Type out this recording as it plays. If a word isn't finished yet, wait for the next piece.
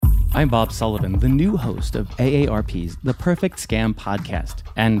I'm Bob Sullivan, the new host of AARP's The Perfect Scam podcast.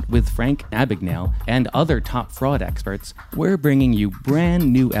 And with Frank Abagnale and other top fraud experts, we're bringing you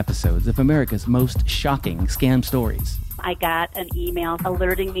brand new episodes of America's most shocking scam stories. I got an email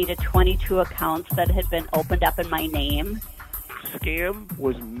alerting me to 22 accounts that had been opened up in my name. Scam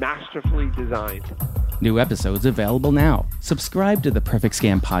was masterfully designed. New episodes available now. Subscribe to the Perfect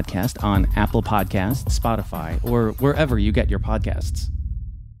Scam podcast on Apple Podcasts, Spotify, or wherever you get your podcasts.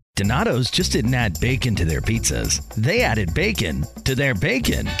 Donato's just didn't add bacon to their pizzas. They added bacon to their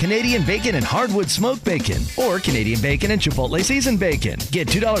bacon. Canadian bacon and hardwood smoked bacon. Or Canadian bacon and Chipotle seasoned bacon. Get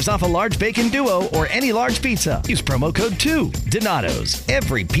 $2 off a large bacon duo or any large pizza. Use promo code 2. Donato's.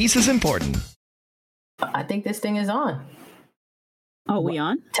 Every piece is important. I think this thing is on. Oh, we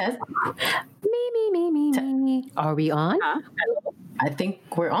on? Test. Me. Are we on? I think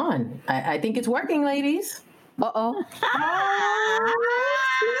we're on. I think it's working, ladies. Uh-oh.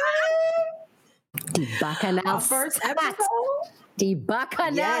 The Bachannal first episode. The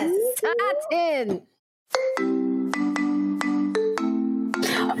Bachannal satin.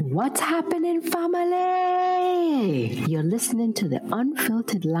 What's happening, family? You're listening to the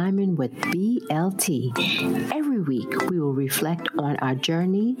Unfiltered Limin with BLT. Every week, we will reflect on our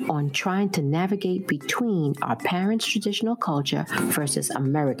journey on trying to navigate between our parents' traditional culture versus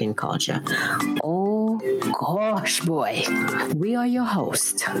American culture. Oh, gosh, boy. We are your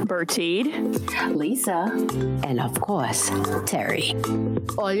hosts, Bertide, Lisa, and of course, Terry.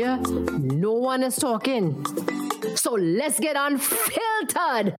 Olya, no one is talking. So let's get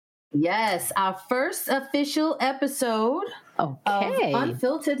unfiltered. Yes, our first official episode of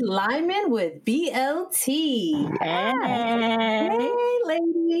Unfiltered Limin with BLT. Hey,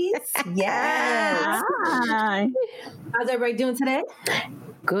 ladies. Yes. Hi. How's everybody doing today?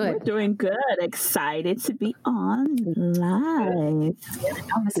 Good. We're doing good. Excited to be on live.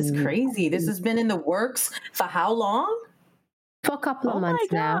 Oh, this is crazy. This has been in the works for how long? For a couple of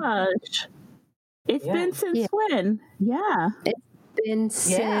months now. Gosh. It's been since when? Yeah. It's been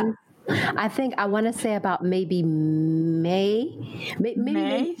since, I think I want to say about maybe May,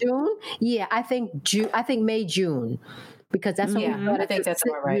 June. Yeah, I think June. I think May, June, because that's when we started. I think that's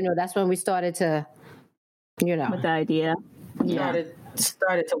about right. That's when we started to, with the idea.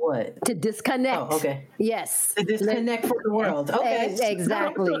 Started to what? To disconnect. Oh, okay. Yes. To disconnect from the world. Okay.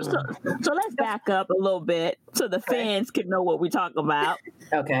 Exactly. So let's back up a little bit so the fans can know what we talk about.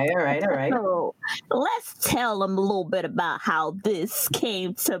 Okay. All right. So let's tell them a little bit about how this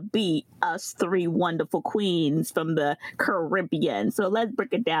came to be, us three wonderful queens from the Caribbean. So let's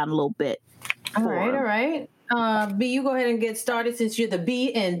break it down a little bit. All right. B, you go ahead and get started since you're the B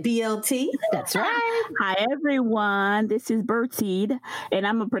in BLT. That's right. Hi, everyone. This is Bertide, and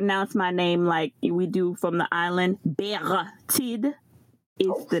I'm going to pronounce my name like we do from the island. Bertide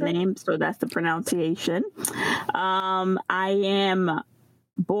is the name, so that's the pronunciation. I am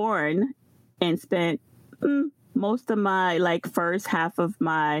born and spent most of my first half of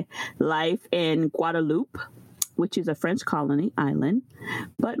my life in Guadeloupe, which is a French colony island.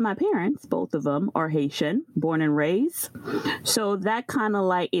 But my parents, both of them, are Haitian, born and raised. So that kind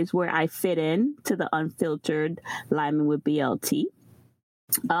of is where I fit in to the Unfiltered Limin with BLT.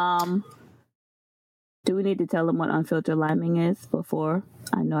 Do we need to tell them what Unfiltered Liming is before?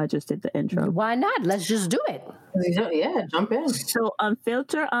 I know I just did the intro. Why not? Let's just do it. Yeah, jump in. So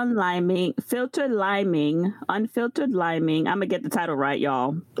Unfiltered Liming. I'm going to get the title right,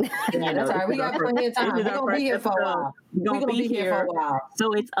 y'all. That's all right. We got plenty of time. We're going to be here for a while. We're going to be here for a while.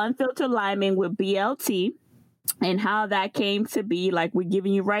 So it's Unfiltered Liming with BLT. And how that came to be, we're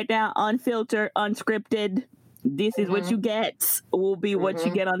giving you right now, unfiltered, unscripted. This is what you get, will be what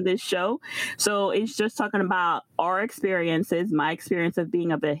you get on this show. So it's just talking about our experiences, my experience of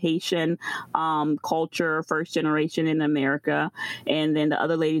being of a Haitian culture, first generation in America. And then the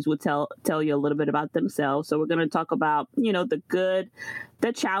other ladies will tell you a little bit about themselves. So we're going to talk about, the good,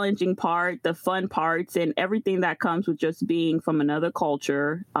 the challenging part, the fun parts, and everything that comes with just being from another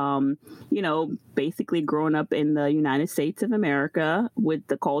culture, basically growing up in the United States of America with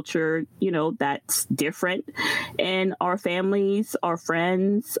the culture, that's different, and our families, our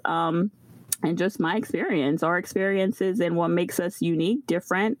friends, and just my experience, our experiences, and what makes us unique,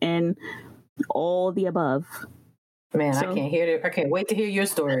 different, and all the above. Man, I can't wait to hear your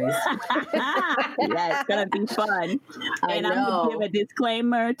stories. Yeah, it's going to be fun. And I'm going to give a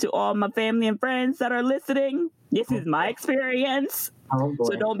disclaimer to all my family and friends that are listening. This is my experience. Oh, boy.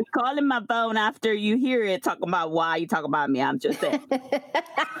 So don't be calling my phone after you hear it talking about why you talk about me. I'm just saying.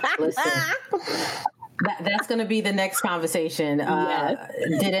 Listen. That's going to be the next conversation. Yes.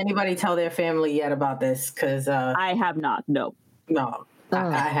 Did anybody tell their family yet about this? Because I have not. No.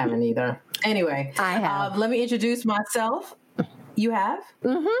 I haven't either. Anyway, I have. Let me introduce myself. You have?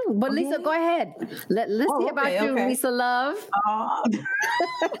 Mm-hmm. But Lisa, go ahead. Let's hear about you, Lisa Love.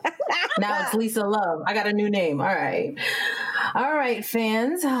 Now it's Lisa Love. I got a new name. All right,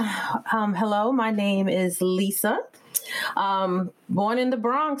 fans. Hello, my name is Lisa. Born in the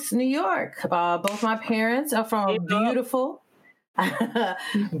Bronx, New York. Both my parents are from a beautiful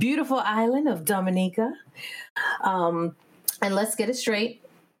island of Dominica. And let's get it straight,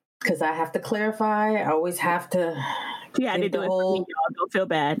 because I have to clarify. I always have to. Yeah, they do it for me, y'all. Don't feel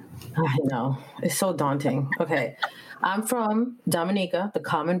bad. I know. It's so daunting. Okay. I'm from Dominica, the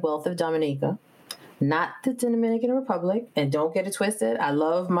Commonwealth of Dominica, not the Dominican Republic. And don't get it twisted. I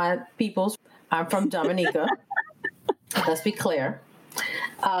love my peoples. I'm from Dominica. Let's be clear.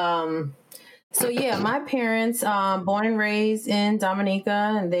 So yeah, my parents, born and raised in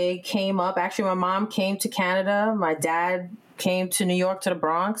Dominica, and they came up. Actually, my mom came to Canada. My dad came to New York, to the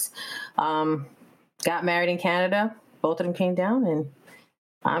Bronx, got married in Canada. Both of them came down, and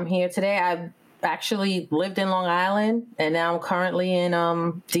I'm here today. I actually lived in Long Island, and now I'm currently in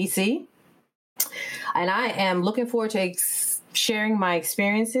DC. And I am looking forward to sharing my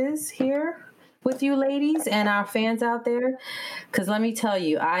experiences here with you ladies and our fans out there. Because let me tell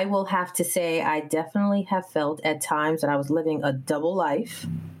you, I will have to say I definitely have felt at times that I was living a double life.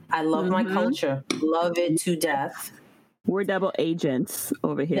 I love my culture, love it to death. We're double agents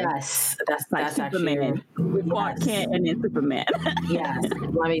over here. Yes, that's Superman. actually Clark Kent and then Superman. Yes,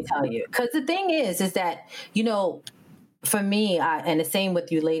 let me tell you. Because the thing is that, for me, and the same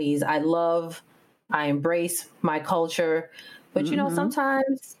with you ladies, I embrace my culture. But,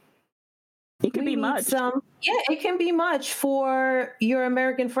 sometimes it can be much. It can be much for your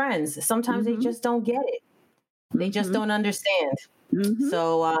American friends. Sometimes they just don't get it. They just don't understand.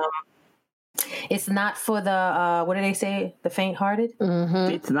 So, it's not for the, what do they say? The faint-hearted?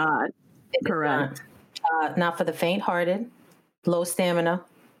 It's not. Correct. Not for the faint-hearted, low stamina.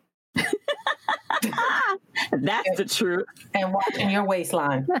 That's the truth. And watching your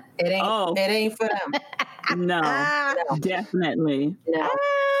waistline. It ain't for them. No, definitely. No.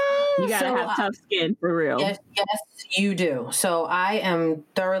 You gotta have tough skin for real. Yes, you do. So I am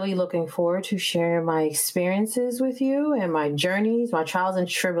thoroughly looking forward to sharing my experiences with you and my journeys, my trials and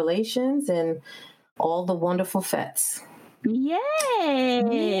tribulations, and all the wonderful fets.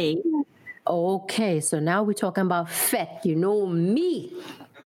 Yay! Okay, so now we're talking about fet. You know me.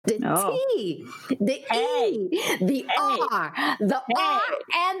 The T, the E, the R, the R,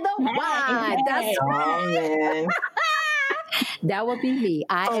 and the Y. That's right. That would be me.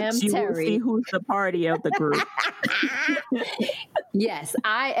 I am Terry. See who's the party of the group. Yes,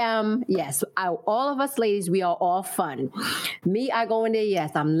 I am. Yes, all of us ladies, we are all fun. Me, I go in there. Yes,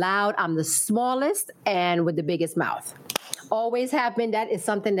 I'm loud. I'm the smallest and with the biggest mouth. Always have been. That is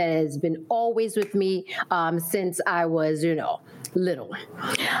something that has been always with me since I was, little.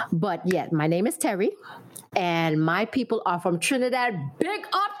 But yeah, my name is Terry. And my people are from Trinidad. Big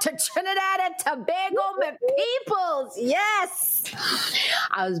up to Trinidad and Tobago, my peoples. Yes.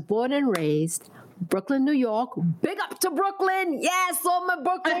 I was born and raised Brooklyn, New York. Big up to Brooklyn. Yes, all my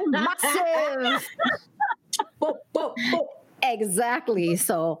Brooklyn massive. Boop, boop, boop. Exactly.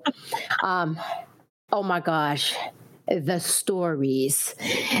 So, oh my gosh. The stories,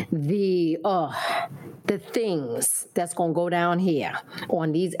 the things that's going to go down here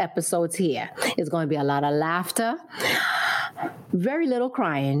on these episodes here is going to be a lot of laughter, very little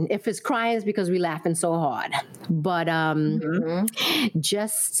crying. If it's crying, it's because we're laughing so hard. But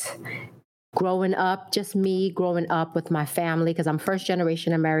just growing up, just me growing up with my family, because I'm first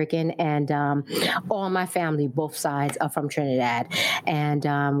generation American, and all my family, both sides, are from Trinidad.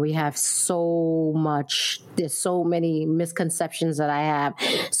 And we have there's so many misconceptions that I have,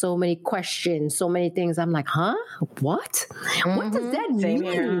 so many questions, so many things. I'm like, huh? What? What does that mean?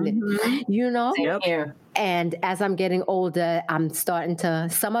 Same here. And as I'm getting older, I'm starting to,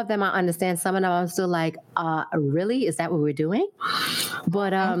 some of them I understand, some of them I'm still like, really? Is that what we're doing?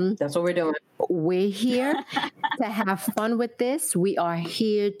 But that's what we're doing. We're here to have fun with this. We are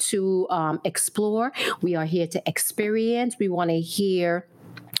here to explore. We are here to experience. We want to hear.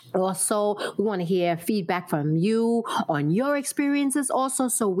 Also, we want to hear feedback from you on your experiences also,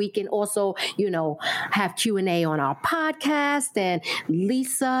 so we can also, have Q&A on our podcast. And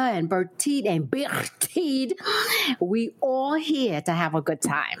Lisa and Bertide and Bertide, we all here to have a good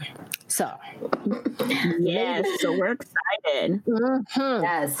time. So, yes, so we're excited.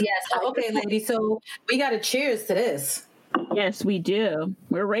 Yes. Okay, ladies, so we got to cheers to this. Yes, we do.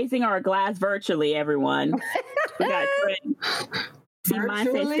 We're raising our glass virtually, everyone. We got drink. See, mine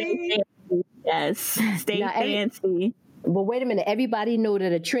says stay fancy. Yes, stay fancy. But wait a minute. Everybody know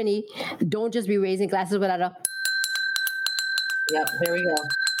that a Trini don't just be raising glasses without a... Yep, here we go.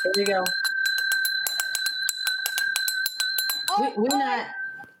 Here we go. We're not...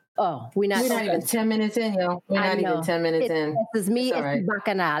 we're not even 10 minutes in, yo. We're not even 10 minutes in. It's me. It's right.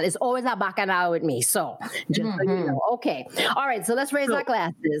 Bachannal. It's always a Bachannal with me. So just so you know. Okay. All right. So let's raise our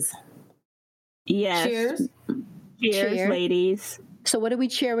glasses. Yes. Cheers. Cheers, ladies. So what are we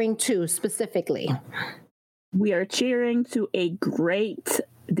cheering to specifically? We are cheering to a great...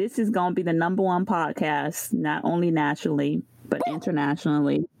 This is going to be the number one podcast, not only nationally, but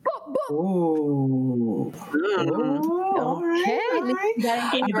internationally. Ooh. Okay. All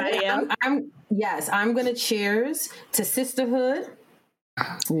right. Anybody else? I'm going to cheers to sisterhood.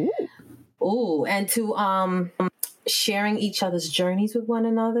 Ooh. And to sharing each other's journeys with one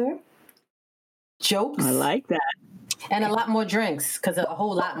another. Jokes. I like that. And a lot more drinks, because a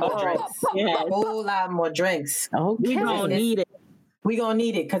whole lot more drinks. Yes. A whole lot more drinks. Okay. We're going to need it. We're going to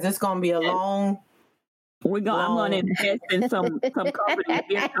need it, because it's going to be a long... I'm going to invest in some company,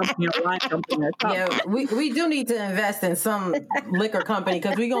 beer company or wine company or something. Yeah, we do need to invest in some liquor company,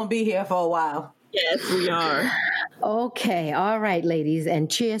 because we're going to be here for a while. Yes, we are. Okay. All right, ladies. And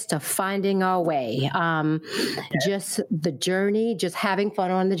cheers to finding our way. Just the journey, just having fun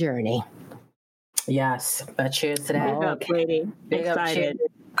on the journey. Yes. But cheers to that. Big up, lady. Big up, Excited.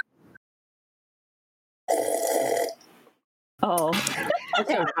 Oh.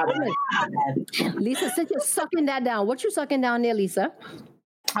 Okay. Lisa, since you're sucking that down, what you sucking down there, Lisa?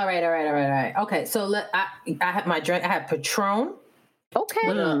 All right. Okay, so I have my drink. I have Patron.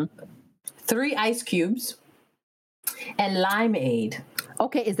 Okay. 3 ice cubes and limeade.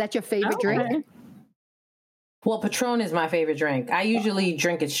 Okay, is that your favorite drink? Well, Patron is my favorite drink. I usually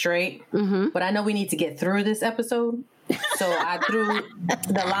drink it straight, but I know we need to get through this episode. So I threw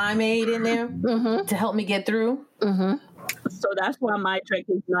the limeade in there to help me get through. So that's why my drink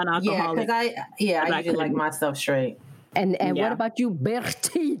is non-alcoholic. I usually like my stuff straight. And what about you,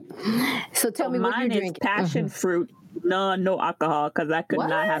 Bertide? So tell me what you drink. Mine is passion fruit. No alcohol, because I could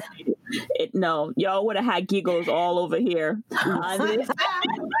not have it. No, y'all would have had giggles all over here. Okay.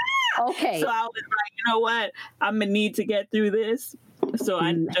 So I was like, you know what? I'm gonna need to get through this. So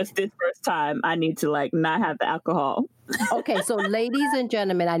this first time, I need to not have the alcohol. Okay, so ladies and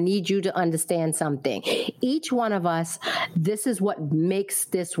gentlemen, I need you to understand something. Each one of us, this is what makes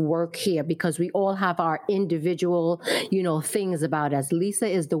this work here, because we all have our individual, things about us. Lisa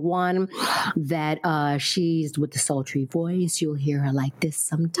is the one that she's with the sultry voice. You'll hear her like this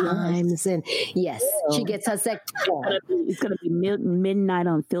sometimes. And yes, she gets her sex. It's going to be midnight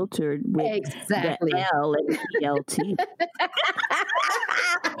unfiltered with exactly. the L and BLT.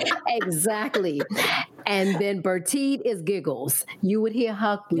 Exactly. And then Bertide is giggles. You would hear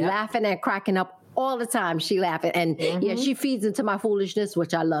her laughing and cracking up all the time. She laughing. And she feeds into my foolishness,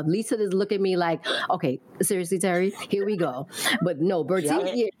 which I love. Lisa just look at me like, okay, seriously, Terry, here we go. But no,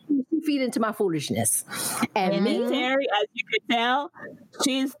 Bertide, she feed into my foolishness. And me, Terry, as you can tell,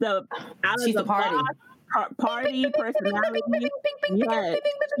 she's the party. Party personality. Yes.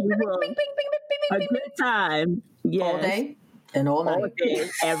 A good time. Yes. All day. And all night. All day,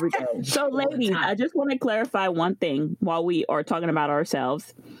 every day. So, ladies, I just want to clarify one thing while we are talking about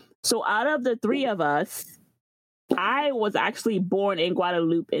ourselves. So, out of the 3 of us, I was actually born in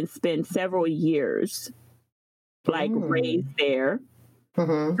Guadeloupe and spent several years, raised there.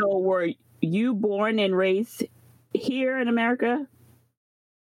 So, were you born and raised here in America?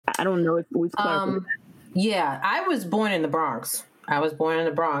 I don't know if we've clarified. Yeah, I was born in the Bronx.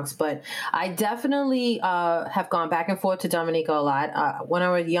 But I definitely have gone back and forth to Dominica a lot. When I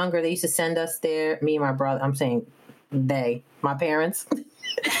was younger, they used to send us there, me and my brother. I'm saying my parents.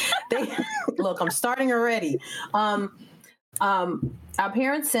 Look, I'm starting already. Our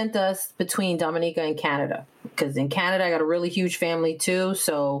parents sent us between Dominica and Canada, because in Canada, I got a really huge family too.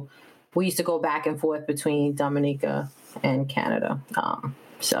 So we used to go back and forth between Dominica and Canada.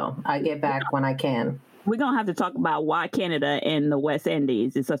 So I get back when I can. We're going to have to talk about why Canada and the West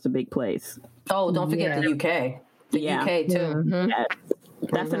Indies is such a big place. Oh, don't forget the UK. The UK, too. Yes.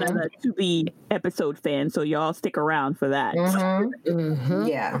 That's another to be episode fan, so y'all stick around for that.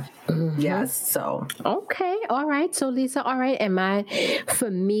 Yeah. Yes, so. Okay, all right. So, Lisa, all right.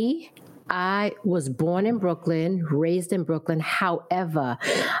 For me, I was born in Brooklyn, raised in Brooklyn. However,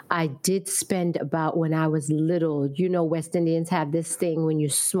 I did spend when I was little, West Indians have this thing when you're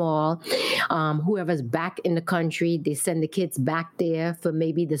small, whoever's back in the country, they send the kids back there for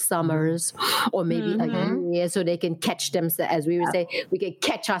maybe the summers or maybe a year so they can catch them. So as we would say, we can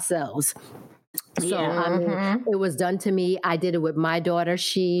catch ourselves. So, I mean, it was done to me. I did it with my daughter.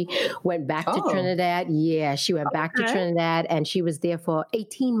 She went back to Trinidad. Yeah, she went back to Trinidad, and she was there for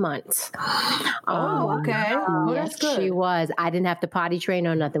 18 months. Okay. Yes, she was. I didn't have to potty train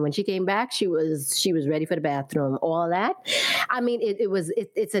or nothing. When she came back, she was ready for the bathroom. All that. I mean,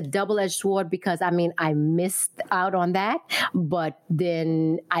 it's a double-edged sword because, I mean, I missed out on that, but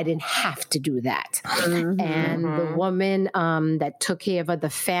then I didn't have to do that. And the woman that took care of the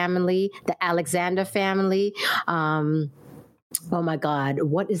family, the Alexander family. Oh my God,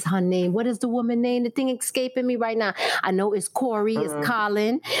 what is her name? What is the woman name? The thing escaping me right now. I know it's Corey, it's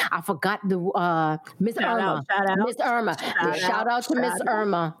Colin. I forgot the Miss Irma. Miss Irma. Shout out to Miss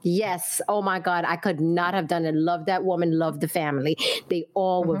Irma. Yes. Oh my God, I could not have done it. Love that woman, love the family. They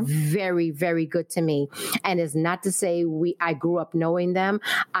all were very, very good to me. And it's not to say I grew up knowing them.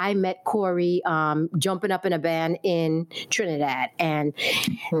 I met Corey jumping up in a band in Trinidad, and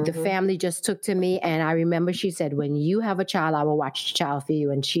the family just took to me. And I remember she said, when you have a child, I will watch the child for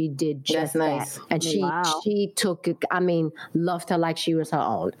you. And she did just that. And she took it, I mean, loved her like she was her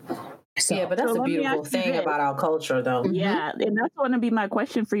own. So, yeah, but that's a beautiful thing about our culture, though. Yeah, and that's going to be my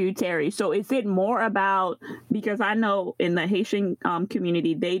question for you, Terry. So is it more about, because I know in the Haitian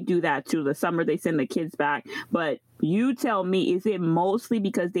community, they do that too. The summer, they send the kids back. But you tell me, is it mostly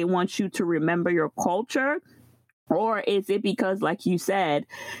because they want you to remember your culture? Or is it because, like you said,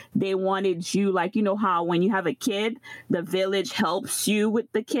 they wanted you, like, you know how when you have a kid, the village helps you with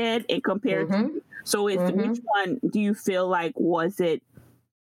the kid and compared to, so it's which one do you feel like, was it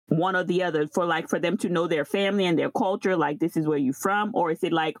one or the other for them to know their family and their culture, like this is where you're from? Or is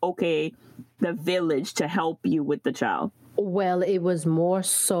it like, okay, the village to help you with the child? Well, it was more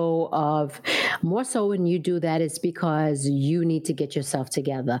so when you do that, it's because you need to get yourself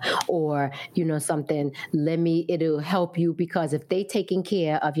together, or, you know, something, it'll help you, because if they taking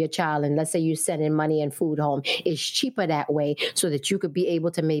care of your child, and let's say you're sending money and food home, it's cheaper that way, so that you could be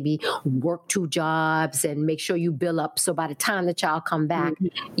able to maybe work 2 jobs and make sure you bill up. So by the time the child come back,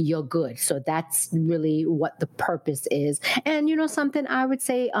 you're good. So that's really what the purpose is. And, you know, something I would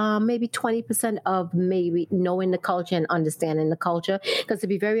say, maybe 20% of maybe knowing the culture and understanding the culture. Because to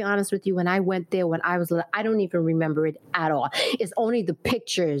be very honest with you, when I went there when I was little, I don't even remember it at all. It's only the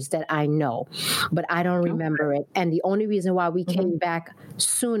pictures that I know, but I don't remember it. And the only reason why we came back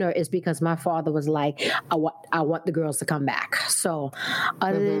sooner is because my father was like, I want the girls to come back. So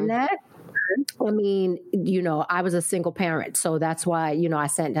other than that, I mean, you know, I was a single parent, so that's why, you know, I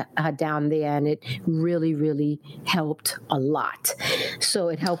sent her down there, and it really, really helped a lot. So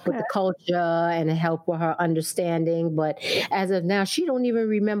it helped with the culture, and it helped with her understanding. But as of now, she don't even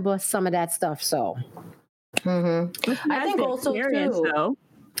remember some of that stuff. So, I think also too. Though.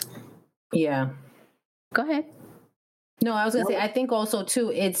 Yeah. Go ahead. No, I was going to say, I think also,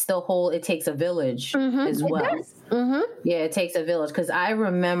 too, it's the whole, it takes a village as well. Yeah, it takes a village. Because I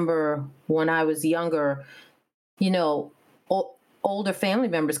remember when I was younger, you know, older family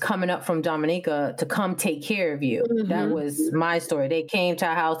members coming up from Dominica to come take care of you. That was my story. They came to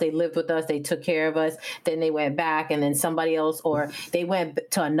our house, they lived with us, they took care of us, then they went back, and then somebody else, or they went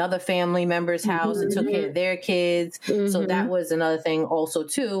to another family member's house and took care of their kids. So that was another thing also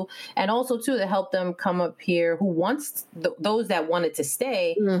too. And also too, to help them come up here who wants, those that wanted to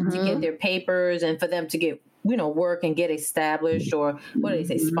stay, to get their papers, and for them to get, you know, work and get established, or what do they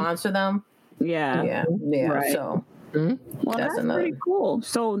say, sponsor them? Yeah. Right. So well, that's pretty cool.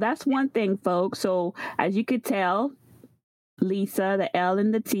 So that's one thing, folks. So as you could tell, Lisa, the L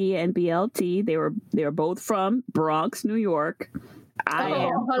and the T, and BLT, they were both from Bronx, New York.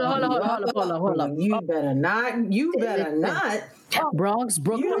 Hold on. You better not. Bronx,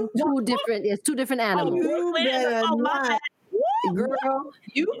 Brooklyn, it's two different animals. You better not. Girl,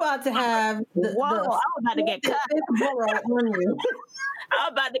 you about to have I'm about to get cut.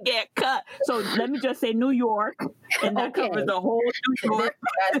 I'm about to get cut. So let me just say New York, and that covers the whole New York.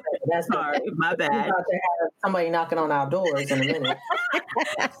 That's sorry, my bad. We're about to have somebody knocking on our doors in a minute.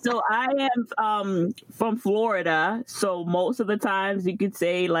 So I am from Florida, so most of the times you could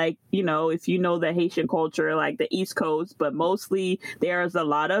say, like, you know, if you know the Haitian culture, like the East Coast, but mostly there's a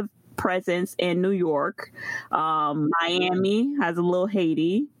lot of presence in New York. Miami has a little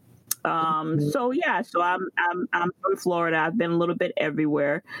Haiti. So I'm from Florida. I've been a little bit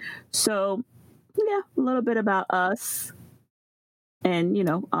everywhere. So yeah, a little bit about us, and, you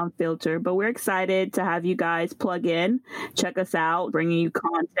know, Unfiltered. But we're excited to have you guys plug in, check us out, bringing you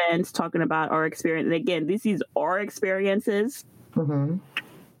content, talking about our experience. And again, this is our experiences. I'm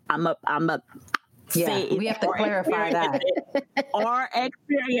a Yeah, we have to clarify that. Our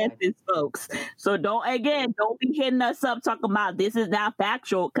experiences, folks. So don't be hitting us up talking about this is not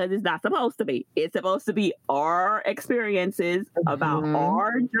factual, because it's not supposed to be. It's supposed to be our experiences about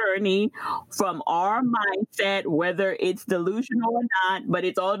our journey from our mindset, whether it's delusional or not, but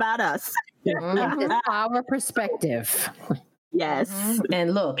it's all about us. It's our perspective. Yes.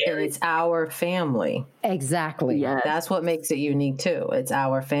 And look, and it's our family. Exactly. Yes. That's what makes it unique too. It's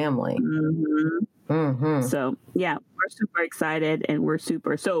our family. So yeah, we're super excited, and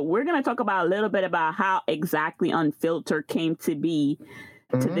so we're going to talk about a little bit about how exactly Unfiltered came to be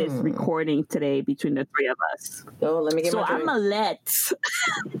to this recording today between the three of us. Oh, let me get my drink. I'm going to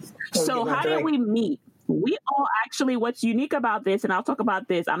so how did we meet? We all actually, what's unique about this, and I'll talk about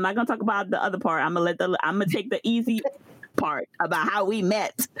this, I'm not going to talk about the other part. I'm going to take the easy part about how we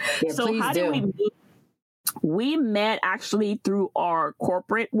met. Yeah, so how did we meet? We met actually through our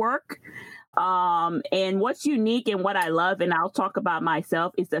corporate work. And what's unique and what I love, and I'll talk about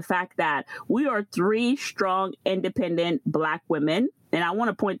myself, is the fact that we are three strong, independent Black women. And I want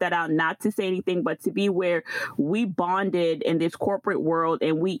to point that out, not to say anything, but to be where we bonded in this corporate world,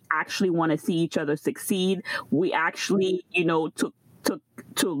 and we actually want to see each other succeed. We actually, took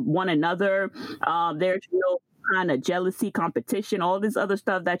to one another. There's no kind of jealousy, competition, all this other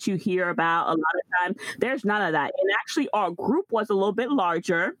stuff that you hear about a lot of times. There's none of that. And actually, our group was a little bit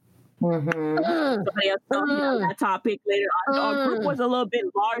larger. Somebody else told me on that topic later on. Our group was a little bit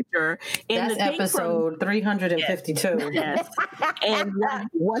larger. And that's episode 352. Yes. And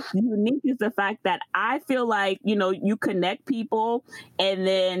what's unique is the fact that I feel like, you connect people, and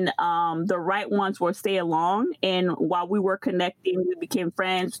then the right ones will stay along. And while we were connecting, we became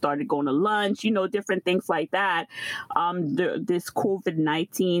friends, started going to lunch, different things like that. This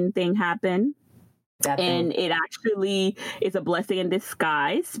COVID-19 thing happened. And it actually is a blessing in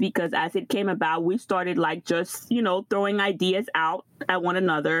disguise, because as it came about, we started just, throwing ideas out at one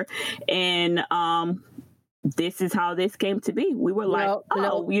another. And this is how this came to be. We were I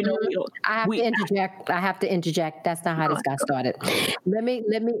have to interject. That's not how this got started. Let me.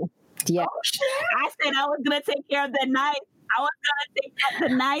 Yeah. I said I was going to take care of the night. I was going to take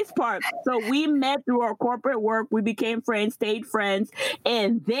the nice part. So we met through our corporate work. We became friends, stayed friends,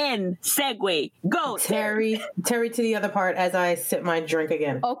 and then segue. Go, Terry, to the other part as I sip my drink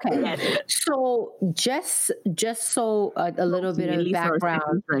again. Okay. Yes. So just so a little bit of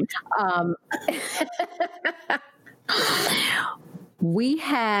background. We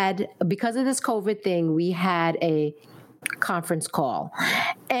had, because of this COVID thing, we had a conference call,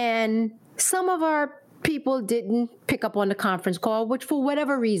 and some of our people didn't pick up on the conference call, which for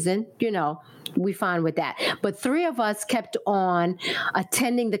whatever reason, we fine with that. But three of us kept on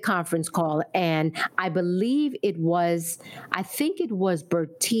attending the conference call. And I think it was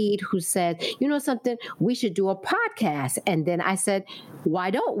Bertide who said, something, we should do a podcast. And then I said,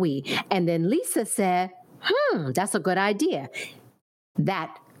 why don't we? And then Lisa said, that's a good idea.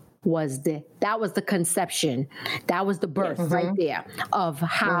 That was the conception. That was the birth right there of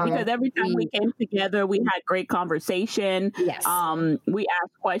how. Because every time we came together, we had great conversation. Yes. We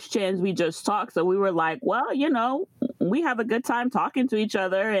asked questions. We just talked. So we were like, well, we have a good time talking to each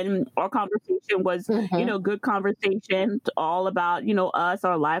other, and our conversation was, good conversation, all about, us,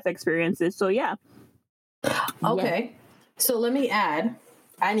 our life experiences. So yeah. Okay. So let me add.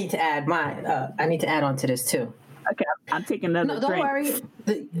 I need to add on to this too. Okay, I'm taking another drink. Don't worry.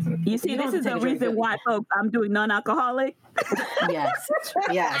 You see, this is the reason why, folks, I'm doing non-alcoholic. Yes.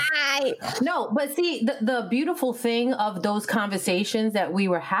 No, but see, the beautiful thing of those conversations that we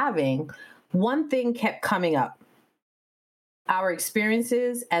were having, one thing kept coming up. Our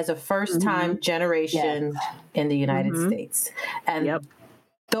experiences as a first-time generation in the United States. And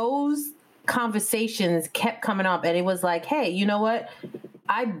those conversations kept coming up, and it was like, hey, you know what?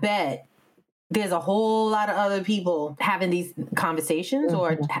 I bet there's a whole lot of other people having these conversations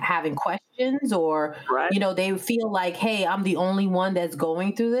or having questions, or, they feel like, hey, I'm the only one that's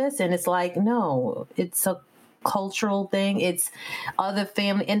going through this. And it's like, no, it's a cultural thing. It's other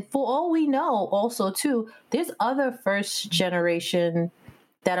family. And for all we know, also, too, there's other first generation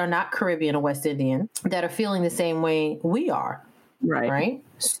that are not Caribbean or West Indian that are feeling the same way we are. Right.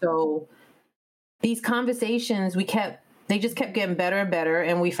 So these conversations, they just kept getting better and better,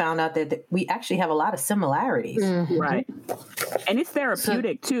 and we found out that we actually have a lot of similarities. Right. And it's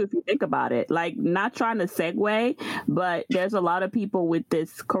therapeutic, too, if you think about it. Like, not trying to segue, but there's a lot of people with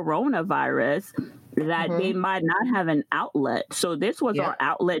this coronavirus that they might not have an outlet. So this was our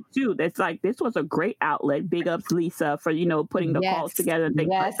outlet too. That's like, this was a great outlet. Big ups, Lisa, for, putting the calls together and things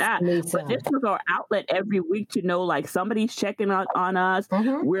like that. Lisa. But this was our outlet every week to know, like, somebody's checking on us.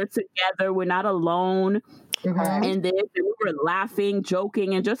 We're together. We're not alone. And then we were laughing,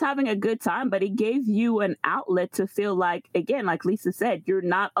 joking, and just having a good time. But it gave you an outlet to feel like, again, like Lisa said, you're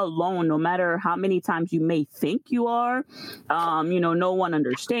not alone, no matter how many times you may think you are. No one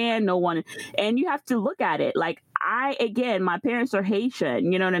understands, no one. And you have to look at it. Like, my parents are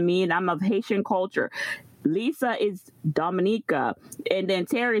Haitian, you know what I mean? I'm of Haitian culture. Lisa is Dominica, and then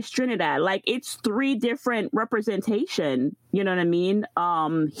Terry's Trinidad. Like, it's 3 different representation, you know what I mean,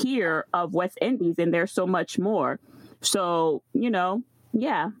 here of West Indies, and there's so much more. So,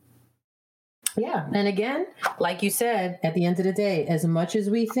 yeah. And again, like you said, at the end of the day, as much as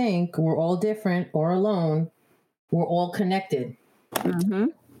we think we're all different or alone, we're all connected.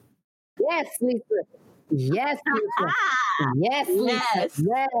 Yes, Lisa. Yes, Lisa. Yes, Lisa.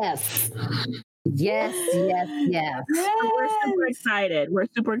 Yes. Yes. We're super excited. We're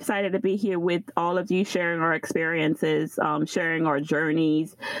super excited to be here with all of you, sharing our experiences, sharing our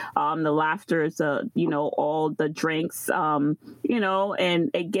journeys, the laughters, all the drinks, and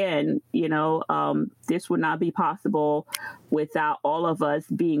again, this would not be possible without all of us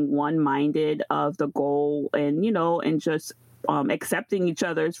being one-minded of the goal, and, and just accepting each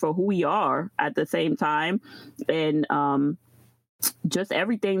other for who we are at the same time. And, just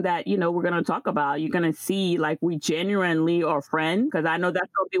everything that, we're going to talk about. You're going to see, like, we genuinely are friends, because I know that's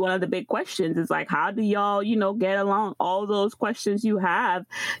going to be one of the big questions. It's like, how do y'all, get along? All those questions you have,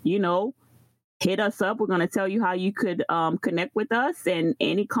 hit us up. We're going to tell you how you could connect with us, and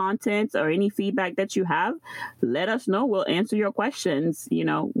any content or any feedback that you have, let us know. We'll answer your questions.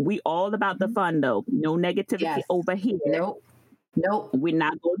 We all about the fun, though. No negativity over here. Nope. We're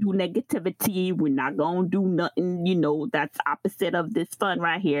not going to do negativity. We're not going to do nothing, that's opposite of this fun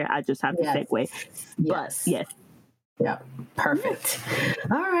right here. I just have to segue. But yes. Yeah. Perfect.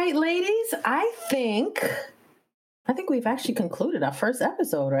 All right, ladies. I think we've actually concluded our first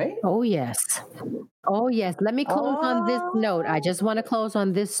episode, right? Oh, yes. Let me close on this note. I just want to close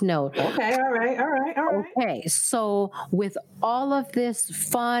on this note. Okay. All right. Okay. So with all of this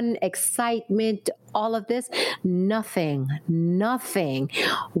fun, excitement, all of this, nothing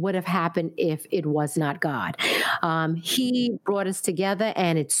would have happened if it was not God. He brought us together,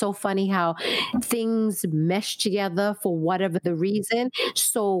 and it's so funny how things mesh together for whatever the reason.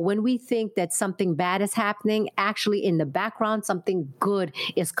 So when we think that something bad is happening, actually in the background, something good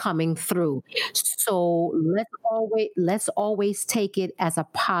is coming through. So let's always take it as a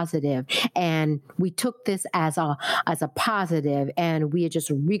positive. And we took this as a positive, and we're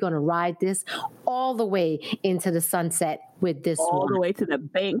going to ride this all the way into the sunset with this all the way to the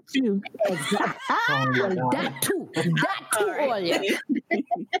bank too. Exactly. Well, that too, right.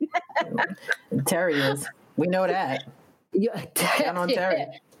 Terry is. We know that. Down on Terry.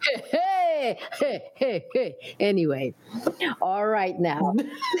 Hey. Anyway, all right now.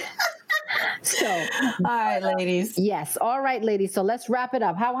 So, all right, ladies. Yes, all right, ladies. So let's wrap it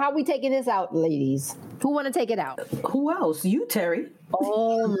up. How are we taking this out, ladies? Who want to take it out? Who else? You, Terry.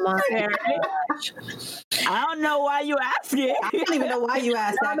 Oh my gosh! I don't know why you asking. I don't even know why you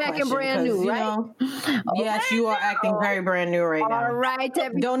asked that question. I'm acting brand new, right? Yes, you are acting very brand new right now. All right,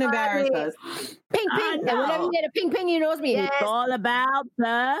 everybody. Don't embarrass us. Ping. And whenever you get a ping, you know it's me. It's all about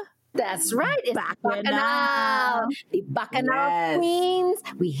the... That's right. It's Bachannal. The Bachannal Queens.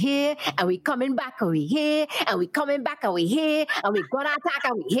 We here and we coming back, and we here and we coming back, and we here and we gonna attack,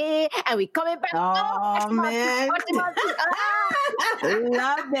 and we here and we coming back. Oh man.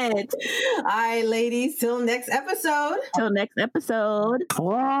 Love it. All right, ladies. Till next episode.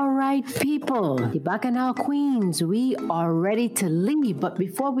 All right, people. The Bachannal Queens, we are ready to leave. But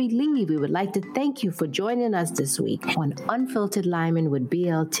before we leave, we would like to thank you for joining us this week on Unfiltered Limin with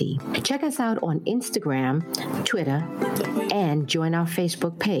BLT. Check us out on Instagram, Twitter, and join our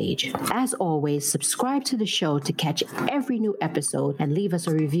Facebook page. As always, subscribe to the show to catch every new episode and leave us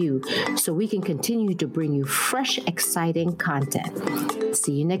a review so we can continue to bring you fresh, exciting content.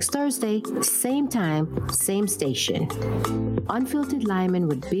 See you next Thursday, same time, same station. Unfiltered Limin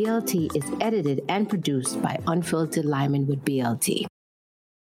with BLT is edited and produced by Unfiltered Limin with BLT.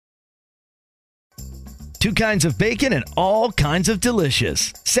 2 kinds of bacon and all kinds of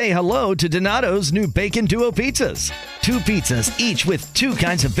delicious. Say hello to Donato's new Bacon Duo pizzas. 2 pizzas, each with 2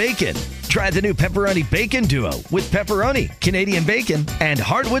 kinds of bacon. Try the new Pepperoni Bacon Duo with pepperoni, Canadian bacon, and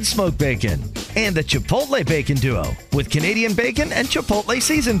hardwood smoked bacon. And the Chipotle Bacon Duo with Canadian bacon and Chipotle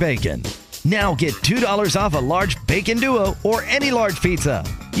seasoned bacon. Now get $2 off a large Bacon Duo or any large pizza.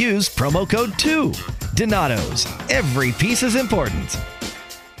 Use promo code 2. Donato's. Every piece is important.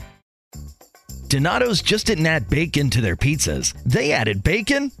 Donato's just didn't add bacon to their pizzas. They added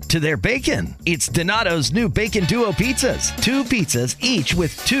bacon to their bacon. It's Donato's new Bacon Duo pizzas. 2 pizzas, each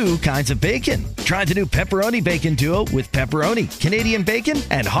with 2 kinds of bacon. Try the new Pepperoni Bacon Duo with pepperoni, Canadian bacon,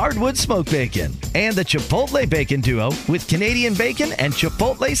 and hardwood smoked bacon. And the Chipotle Bacon Duo with Canadian bacon and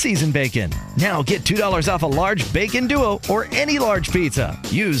Chipotle seasoned bacon. Now get $2 off a large Bacon Duo or any large pizza.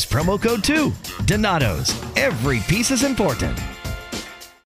 Use promo code 2. Donato's. Every piece is important.